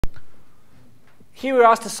Here we're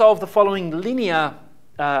asked to solve the following linear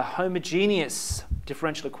homogeneous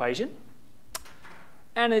differential equation.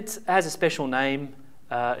 And it has a special name.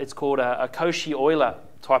 It's called a Cauchy-Euler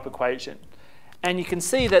type equation. And you can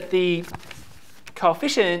see that the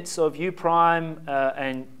coefficients of u prime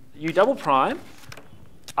and u double prime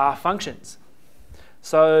are functions.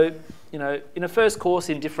 So, you know, in a first course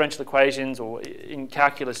in differential equations or in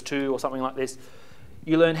calculus 2 or something like this,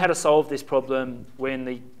 you learn how to solve this problem when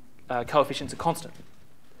the coefficients are constant.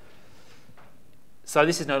 So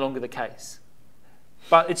this is no longer the case.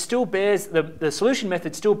 But it still bears, the solution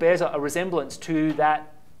method still bears a resemblance to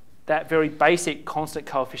that very basic constant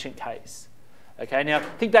coefficient case. Okay, now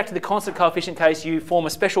think back to the constant coefficient case. You form a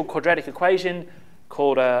special quadratic equation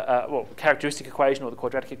called a characteristic equation or the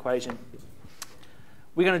quadratic equation.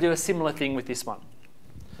 We're going to do a similar thing with this one.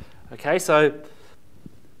 Okay, so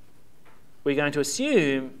we're going to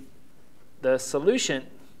assume the solution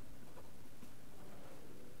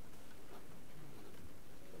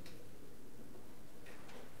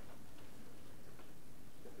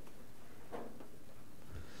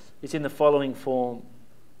is in the following form: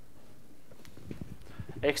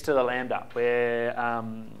 x to the lambda, where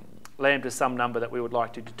lambda is some number that we would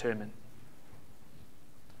like to determine.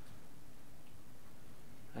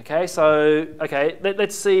 Okay, so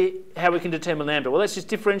let's see how we can determine lambda. Well, let's just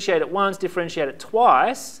differentiate it once, differentiate it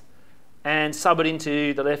twice, and sub it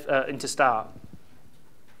into the left into star.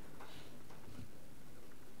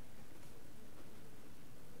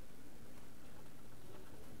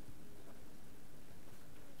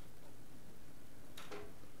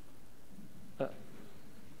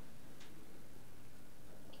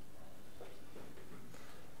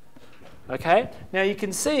 Okay, now you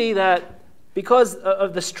can see that because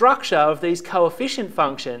of the structure of these coefficient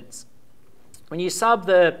functions, when you sub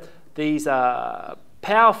these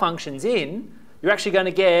power functions in, you're actually going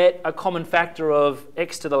to get a common factor of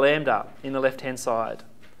x to the lambda in the left-hand side.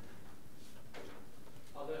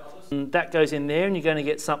 And that goes in there, and you're going to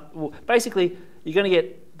get well, basically, you're going to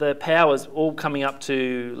get the powers all coming up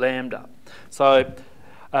to lambda. So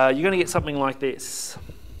you're going to get something like this.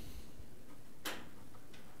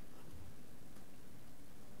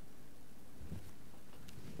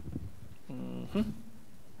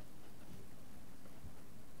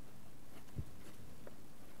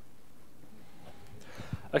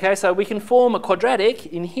 Okay, so we can form a quadratic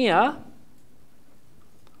in here.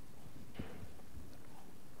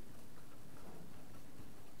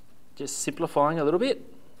 Just simplifying a little bit.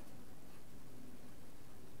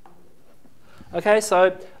 Okay,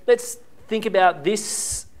 so let's think about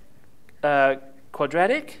this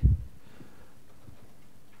quadratic.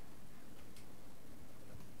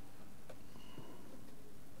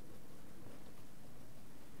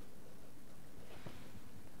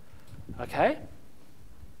 Okay.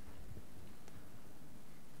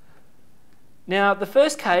 Now, the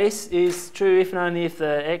first case is true if and only if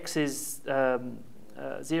the x is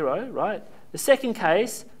 0, right? The second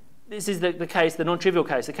case, this is the case, the non-trivial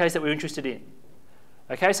case, the case that we're interested in.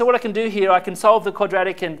 Okay, so what I can do here, I can solve the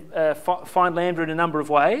quadratic and find lambda in a number of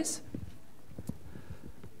ways.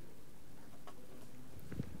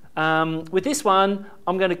 With this one,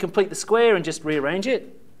 I'm going to complete the square and just rearrange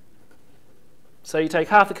it. So you take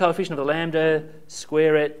half the coefficient of the lambda,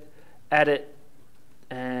 square it, add it,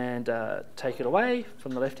 and take it away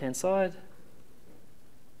from the left-hand side.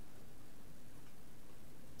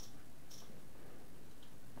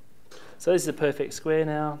 So this is a perfect square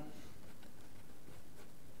now.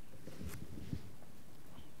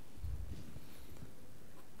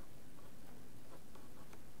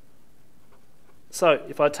 So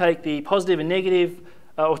if I take the positive and negative,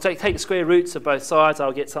 or take the square roots of both sides,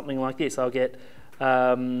 I'll get something like this. I'll get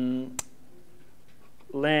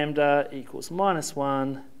lambda equals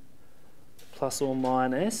 -1 plus or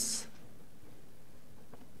minus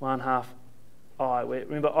 1/2 I.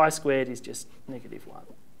 Remember, I squared is just -1.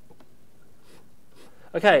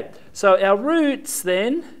 Okay, so our roots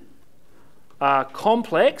then are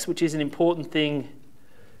complex, which is an important thing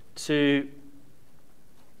to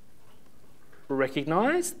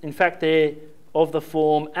recognize. In fact, they're of the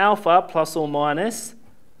form alpha plus or minus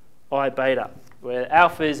I beta, where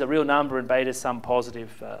alpha is a real number and beta is some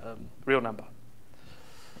positive real number.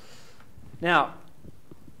 Now,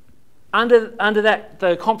 under that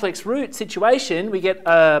the complex root situation, we get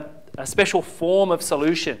a special form of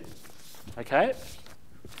solution. Okay.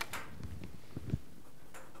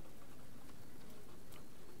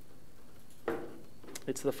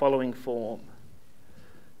 It's the following form.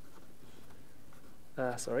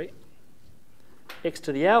 X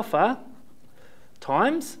to the alpha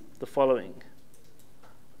times the following.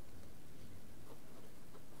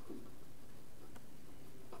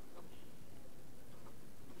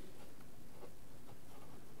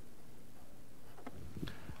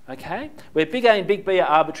 okay, where big A and big B are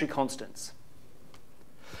arbitrary constants.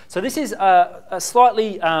 So this is a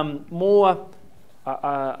slightly more,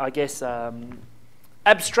 I guess,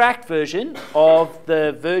 abstract version of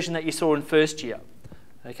the version that you saw in first year.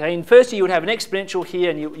 Okay, in first year you would have an exponential here,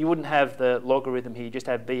 and you wouldn't have the logarithm here. You just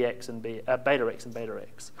have bx and beta x and beta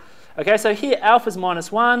x. Okay, so here alpha's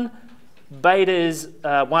 -1, beta's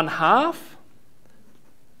 1/2.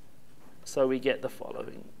 So we get the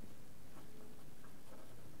following.